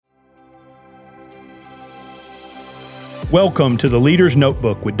Welcome to the Leader's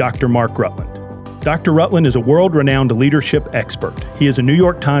Notebook with Dr. Mark Rutland. Dr. Rutland is a world-renowned leadership expert. He is a New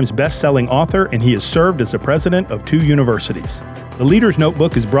York Times best-selling author, and he has served as the president of 2 universities. The Leader's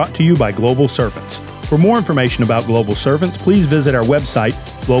Notebook is brought to you by Global Servants. For more information about Global Servants, please visit our website,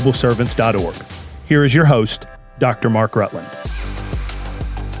 globalservants.org. Here is your host, Dr. Mark Rutland.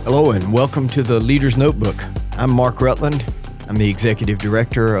 Hello, and welcome to the Leader's Notebook. I'm Mark Rutland. I'm the Executive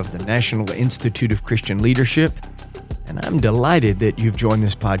Director of the National Institute of Christian Leadership, and I'm delighted that you've joined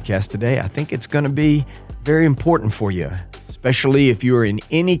this podcast today. I think it's going to be very important for you, especially if you're in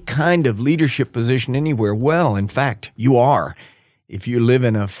any kind of leadership position anywhere. Well, in fact, you are. If you live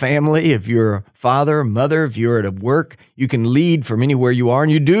in a family, if you're a father, mother, if you're at work, you can lead from anywhere you are,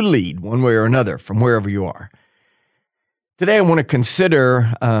 and you do lead one way or another from wherever you are. Today, I want to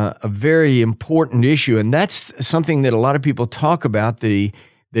consider a very important issue, and that's something that a lot of people talk about, the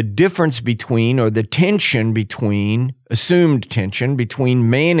difference between, or the tension between, assumed tension between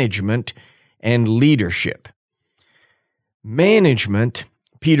management and leadership. Management,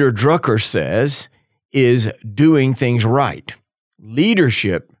 Peter Drucker says, is doing things right.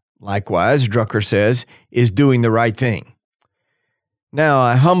 Leadership, likewise, Drucker says, is doing the right thing. Now,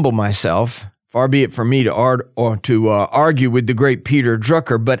 I humble myself. Far be it from me to argue with the great Peter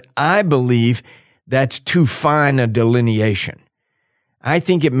Drucker, but I believe that's too fine a delineation. I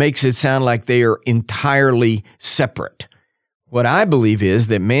think it makes it sound like they are entirely separate. What I believe is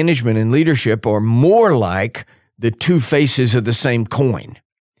that management and leadership are more like the two faces of the same coin.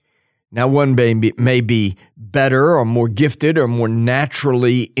 Now, one may be better or more gifted or more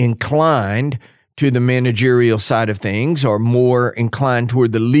naturally inclined to the managerial side of things, or more inclined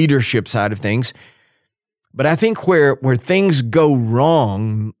toward the leadership side of things. But I think where things go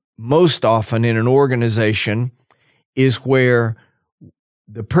wrong most often in an organization is where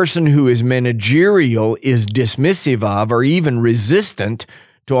the person who is managerial is dismissive of or even resistant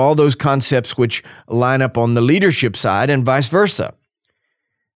to all those concepts which line up on the leadership side, and vice versa.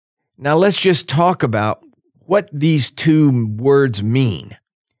 Now let's just talk about what these two words mean.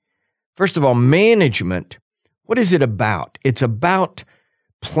 First of all, management, what is it about? It's about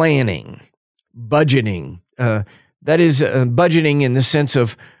planning, budgeting. That is budgeting in the sense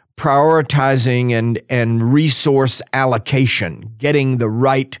of prioritizing and resource allocation, getting the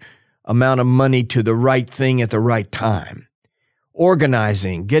right amount of money to the right thing at the right time.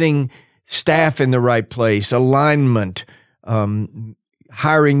 Organizing, getting staff in the right place, alignment,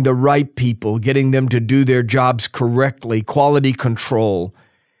 hiring the right people, getting them to do their jobs correctly, quality control.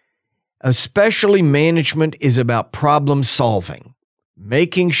 Especially management is about problem solving,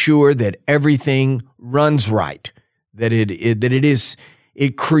 making sure that everything runs right,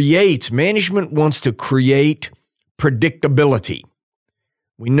 it creates, management wants to create predictability.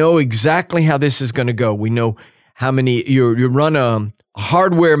 We know exactly how this is going to go. We know how many, you run a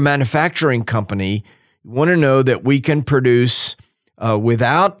hardware manufacturing company, you want to know that we can produce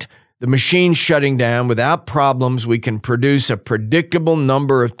without the machine shutting down, without problems. We can produce a predictable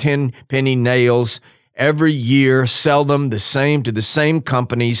number of 10-penny nails every year, sell them the same to the same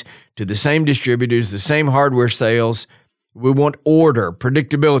companies, to the same distributors, the same hardware sales. We want order,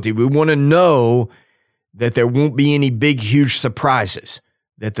 predictability. We want to know that there won't be any big, huge surprises,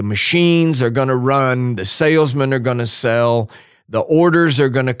 that the machines are going to run, the salesmen are going to sell, the orders are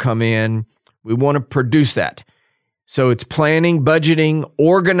going to come in. We want to produce that. So it's planning, budgeting,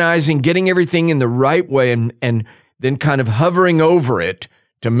 organizing, getting everything in the right way, and then kind of hovering over it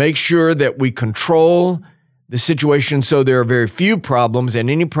to make sure that we control the situation so there are very few problems, and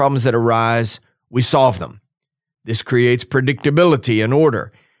any problems that arise, we solve them. This creates predictability and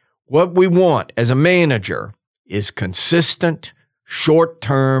order. What we want as a manager is consistent,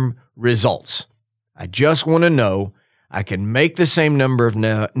 short-term results. I just want to know I can make the same number of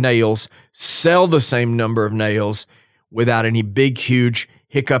nails, sell the same number of nails without any big, huge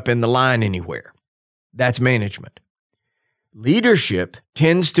hiccup in the line anywhere. That's management. Leadership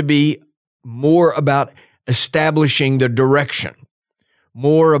tends to be more about establishing the direction,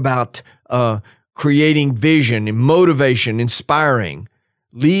 more about creating vision and motivation, inspiring,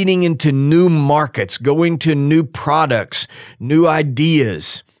 leading into new markets, going to new products, new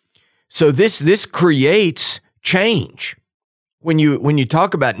ideas. So this creates change. When you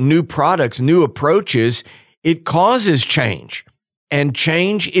talk about new products, new approaches, it causes change, and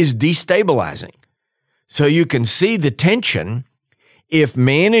change is destabilizing. So you can see the tension if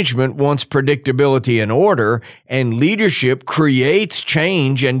management wants predictability and order, and leadership creates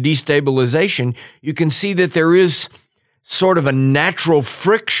change and destabilization. You can see that there is sort of a natural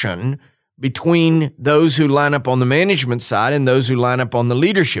friction between those who line up on the management side and those who line up on the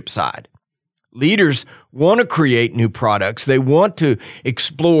leadership side. Leaders want to create new products. They want to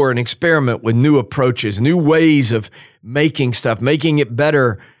explore and experiment with new approaches, new ways of making stuff, making it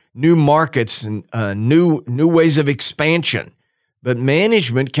better, new markets, and new ways of expansion. But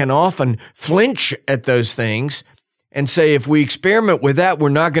management can often flinch at those things and say, if we experiment with that, we're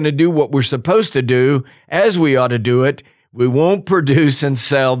not going to do what we're supposed to do as we ought to do it. We won't produce and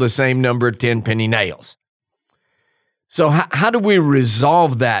sell the same number of 10-penny nails. So how do we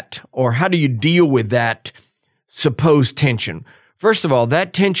resolve that, or how do you deal with that supposed tension? First of all,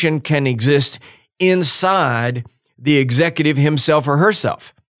 that tension can exist inside the executive himself or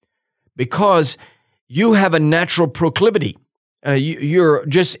herself, because you have a natural proclivity.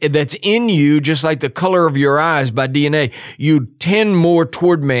 That's in you, just like the color of your eyes by DNA. You tend more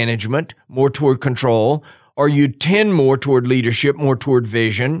toward management, more toward control, or you tend more toward leadership, more toward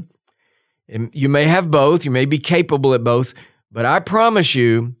vision. And you may have both. You may be capable at both, but I promise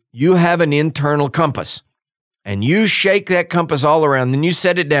you, you have an internal compass, and you shake that compass all around, then you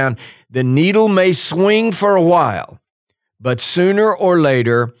set it down. The needle may swing for a while, but sooner or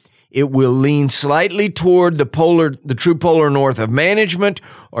later, it will lean slightly toward the true polar north of management,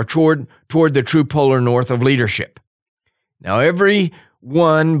 or toward the true polar north of leadership. Now,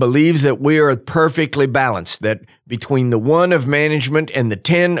 everyone believes that we are perfectly balanced, that between the 1 of management and the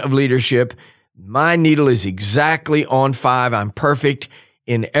 10 of leadership, my needle is exactly on 5. I'm perfect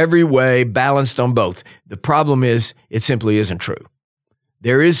in every way, balanced on both. The problem is, it simply isn't true.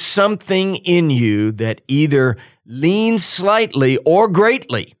 There is something in you that either leans slightly or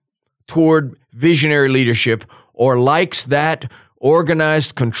greatly toward visionary leadership, or likes that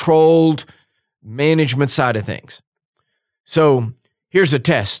organized, controlled management side of things. So here's a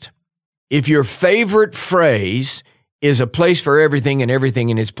test. If your favorite phrase is a place for everything and everything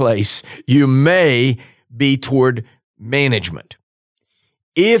in its place, you may be toward management.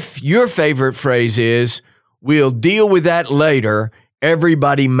 If your favorite phrase is, we'll deal with that later,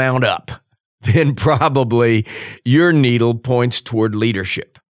 everybody mount up, then probably your needle points toward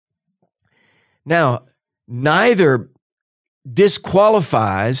leadership. Now, neither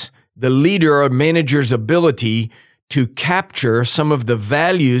disqualifies the leader or manager's ability to capture some of the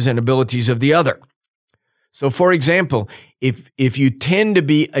values and abilities of the other. So, for example, if you tend to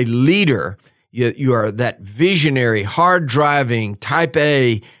be a leader, you are that visionary, hard-driving, type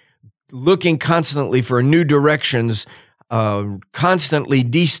A, looking constantly for new directions, constantly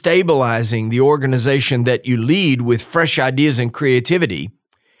destabilizing the organization that you lead with fresh ideas and creativity,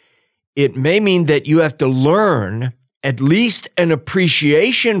 it may mean that you have to learn at least an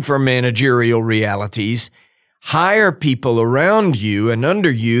appreciation for managerial realities, hire people around you and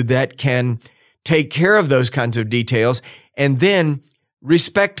under you that can take care of those kinds of details, and then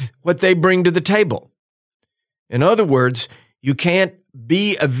respect what they bring to the table. In other words, you can't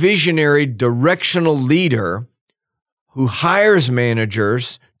be a visionary, directional leader who hires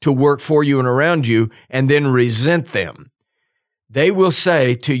managers to work for you and around you and then resent them. They will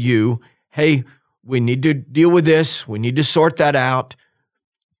say to you, hey, we need to deal with this. We need to sort that out.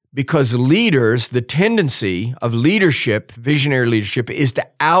 Because leaders, the tendency of leadership, visionary leadership, is to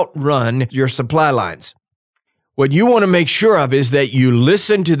outrun your supply lines. What you want to make sure of is that you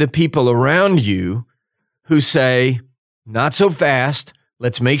listen to the people around you who say, not so fast.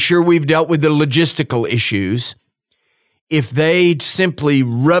 Let's make sure we've dealt with the logistical issues. If they simply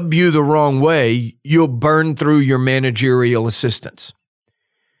rub you the wrong way, you'll burn through your managerial assistants.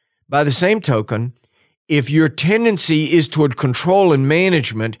 By the same token, if your tendency is toward control and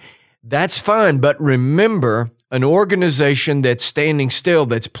management, that's fine. But remember, an organization that's standing still,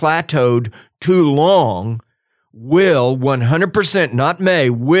 that's plateaued too long, will 100%, not may,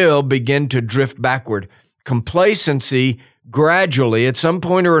 will begin to drift backward. Complacency gradually, at some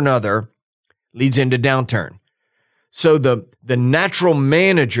point or another, leads into downturn. So the natural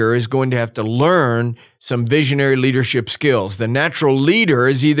manager is going to have to learn some visionary leadership skills. The natural leader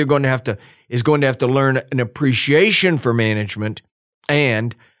is either going to have to learn an appreciation for management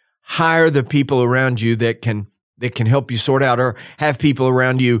and hire the people around you that can help you sort out, or have people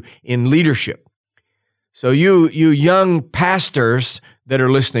around you in leadership. So you young pastors that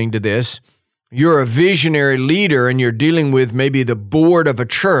are listening to this, you're a visionary leader and you're dealing with maybe the board of a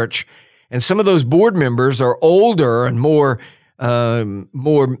church. And some of those board members are older and more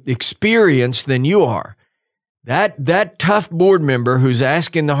experienced than you are. That tough board member who's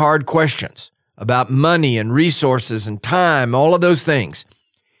asking the hard questions about money and resources and time, all of those things,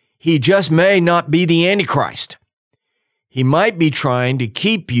 he just may not be the Antichrist. He might be trying to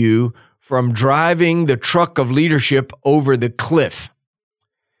keep you from driving the truck of leadership over the cliff.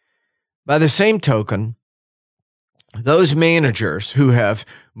 By the same token, those managers who have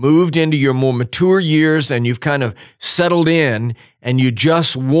moved into your more mature years and you've kind of settled in and you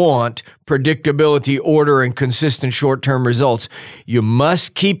just want predictability, order, and consistent short-term results, you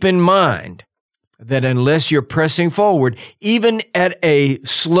must keep in mind that unless you're pressing forward, even at a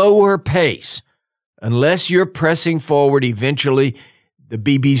slower pace, unless you're pressing forward, eventually the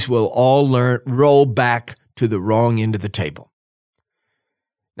BBs will all roll back to the wrong end of the table.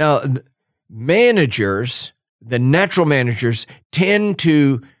 Now, managers, the natural managers, tend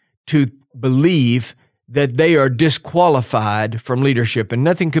to believe that they are disqualified from leadership, and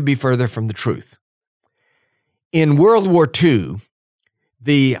nothing could be further from the truth. In World War II,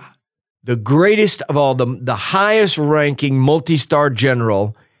 the greatest of all, the highest ranking multi-star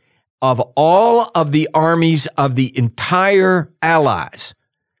general of all of the armies of the entire Allies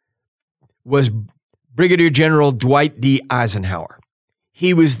was Brigadier General Dwight D. Eisenhower.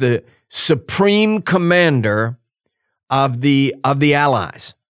 He was the supreme commander of the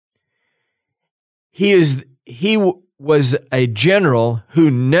Allies. He was a general who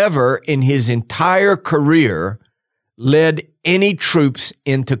never in his entire career led any troops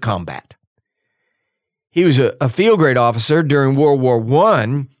into combat. He was a field grade officer during World War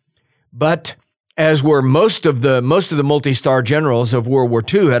I, but as were most of the multi-star generals of World War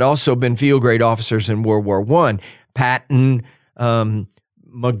II had also been field grade officers in World War I. Patton,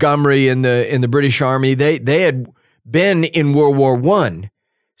 Montgomery in the British Army, they had been in World War I.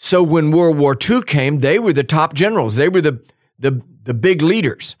 So when World War II came, they were the top generals. They were the big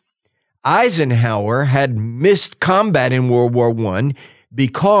leaders. Eisenhower had missed combat in World War I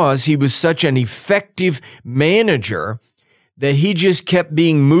because he was such an effective manager that he just kept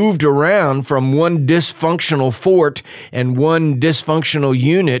being moved around from one dysfunctional fort and one dysfunctional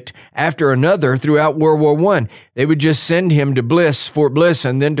unit after another throughout World War I. They would just send him to Fort Bliss,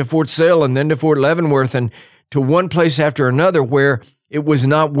 and then to Fort Sill, and then to Fort Leavenworth, and to one place after another where it was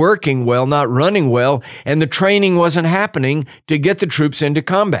not working well, not running well, and the training wasn't happening to get the troops into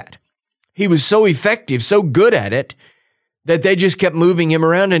combat. He was so effective, so good at it, that they just kept moving him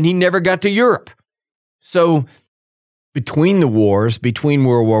around, and he never got to Europe. So between the wars, between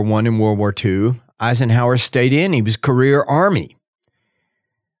World War I and World War II, Eisenhower stayed in. He was career Army.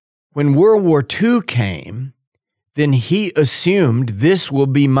 When World War II came, then he assumed this will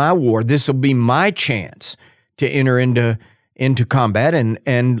be my war. This will be my chance to enter into combat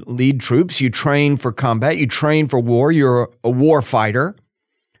and lead troops. You train for combat. You train for war. You're a war fighter.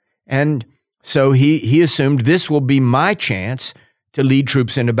 And so he assumed this will be my chance to lead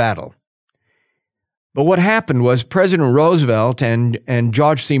troops into battle. But what happened was President Roosevelt and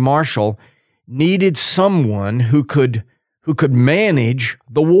George C. Marshall needed someone who could manage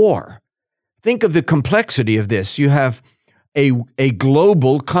the war. Think of the complexity of this. You have a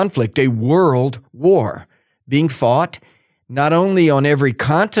global conflict, a world war being fought not only on every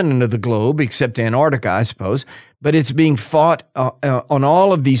continent of the globe, except Antarctica, I suppose, but it's being fought on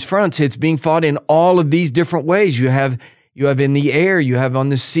all of these fronts. It's being fought in all of these different ways. You have in the air, you have on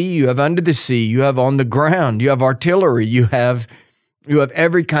the sea, you have under the sea, you have on the ground, you have artillery, you have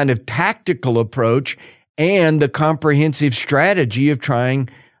every kind of tactical approach and the comprehensive strategy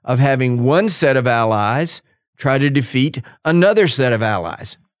of having one set of allies try to defeat another set of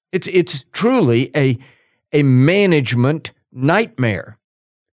allies. It's truly a management nightmare.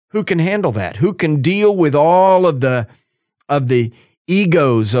 Who can handle that? Who can deal with all of the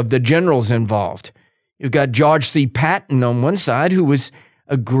egos of the generals involved? You've got George C. Patton on one side, who was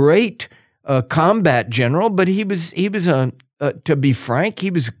a great combat general, but he was to be frank, he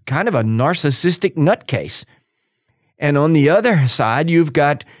was kind of a narcissistic nutcase. And on the other side, you've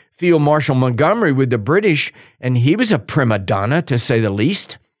got Field Marshal Montgomery with the British, and he was a prima donna, to say the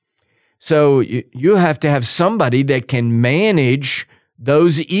least. So you have to have somebody that can manage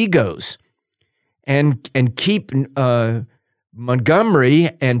those egos and keep Montgomery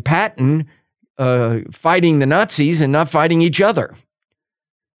and Patton fighting the Nazis and not fighting each other.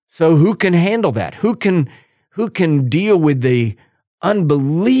 So who can handle that? Who can deal with the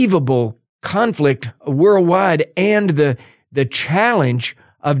unbelievable conflict worldwide and the challenge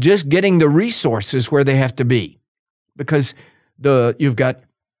of just getting the resources where they have to be? Because you've got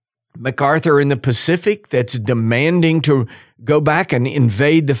MacArthur in the Pacific that's demanding to go back and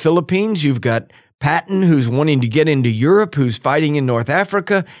invade the Philippines. You've got Patton, who's wanting to get into Europe, who's fighting in North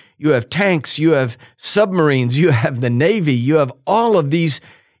Africa. You have tanks, you have submarines, you have the Navy, you have all of these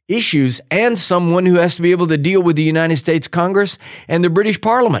issues, and someone who has to be able to deal with the United States Congress and the British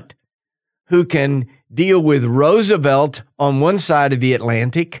Parliament, who can deal with Roosevelt on one side of the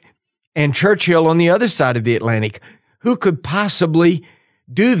Atlantic and Churchill on the other side of the Atlantic. Who could possibly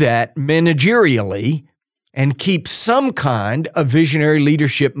do that managerially and keep some kind of visionary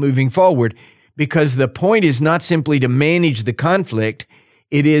leadership moving forward, because the point is not simply to manage the conflict.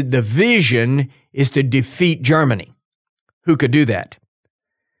 The vision is to defeat Germany. Who could do that?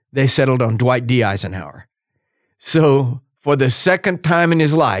 They settled on Dwight D. Eisenhower. So for the second time in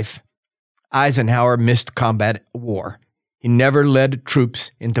his life, Eisenhower missed combat war. He never led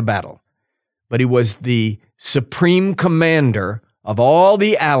troops into battle, but he was the supreme commander of all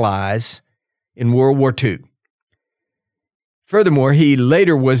the Allies in World War II. Furthermore, he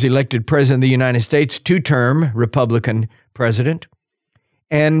later was elected President of the United States, two-term Republican president,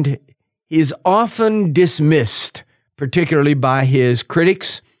 and he is often dismissed, particularly by his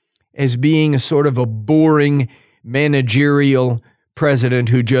critics, as being a sort of a boring managerial president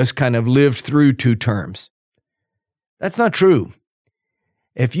who just kind of lived through two terms. That's not true.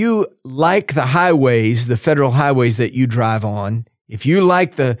 If you like the highways, the federal highways that you drive on, if you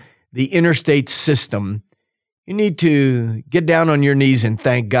like the interstate system, you need to get down on your knees and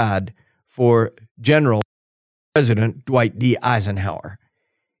thank God for President Dwight D. Eisenhower.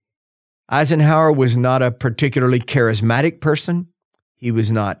 Eisenhower was not a particularly charismatic person. He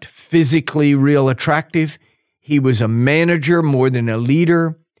was not physically real attractive. He was a manager more than a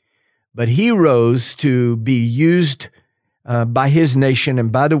leader, but he rose to be used by his nation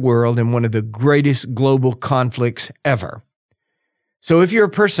and by the world in one of the greatest global conflicts ever. So if you're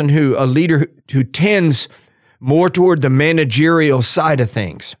a leader who tends more toward the managerial side of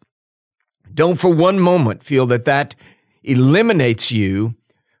things, don't for one moment feel that eliminates you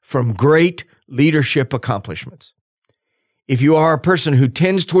from great leadership accomplishments. If you are a person who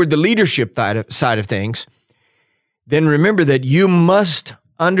tends toward the leadership side of things, then remember that you must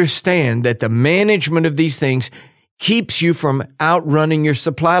understand that the management of these things keeps you from outrunning your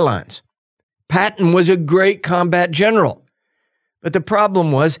supply lines. Patton was a great combat general, but the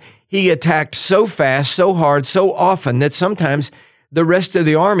problem was he attacked so fast, so hard, so often that sometimes the rest of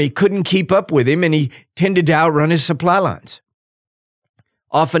the army couldn't keep up with him, and he tended to outrun his supply lines.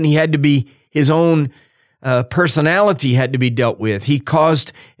 Often he had to be his own personality had to be dealt with. He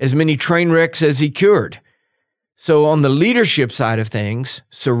caused as many train wrecks as he cured. So on the leadership side of things,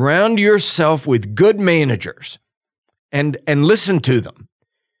 surround yourself with good managers and listen to them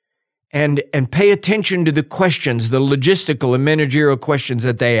and pay attention to the questions, the logistical and managerial questions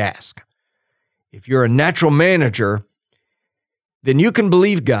that they ask. If you're a natural manager, then you can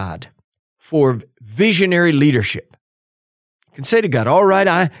believe God for visionary leadership. You can say to God, all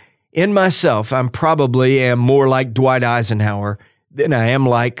right, in myself, I'm probably am more like Dwight Eisenhower than I am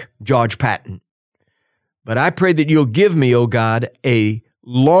like George Patton. But I pray that you'll give me, oh God, a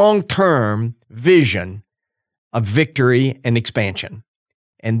long-term vision of victory and expansion,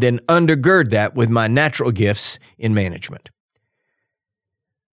 and then undergird that with my natural gifts in management.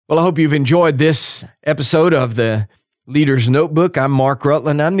 Well, I hope you've enjoyed this episode of the Leader's Notebook. I'm Mark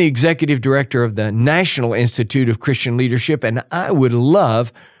Rutland. I'm the Executive Director of the National Institute of Christian Leadership, and I would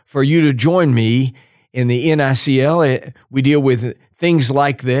love for you to join me in the NICL. We deal with things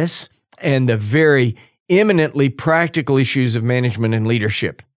like this and the very eminently practical issues of management and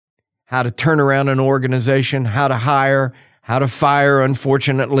leadership. How to turn around an organization, how to hire, how to fire,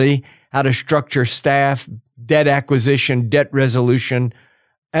 unfortunately, how to structure staff, debt acquisition, debt resolution,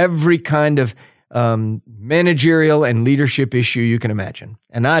 every kind of managerial and leadership issue you can imagine.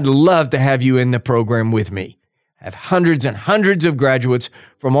 And I'd love to have you in the program with me. I have hundreds and hundreds of graduates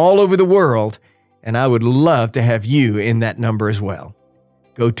from all over the world, and I would love to have you in that number as well.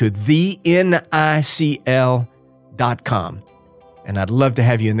 Go to thenicl.com, and I'd love to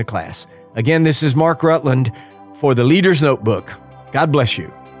have you in the class. Again, this is Mark Rutland for the Leader's Notebook. God bless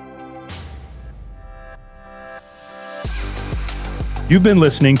you. You've been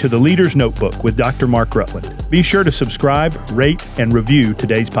listening to the Leader's Notebook with Dr. Mark Rutland. Be sure to subscribe, rate, and review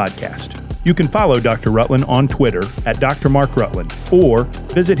today's podcast. You can follow Dr. Rutland on Twitter at Dr. Mark Rutland or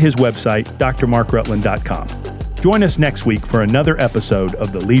visit his website, drmarkrutland.com. Join us next week for another episode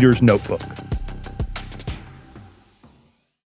of the Leader's Notebook.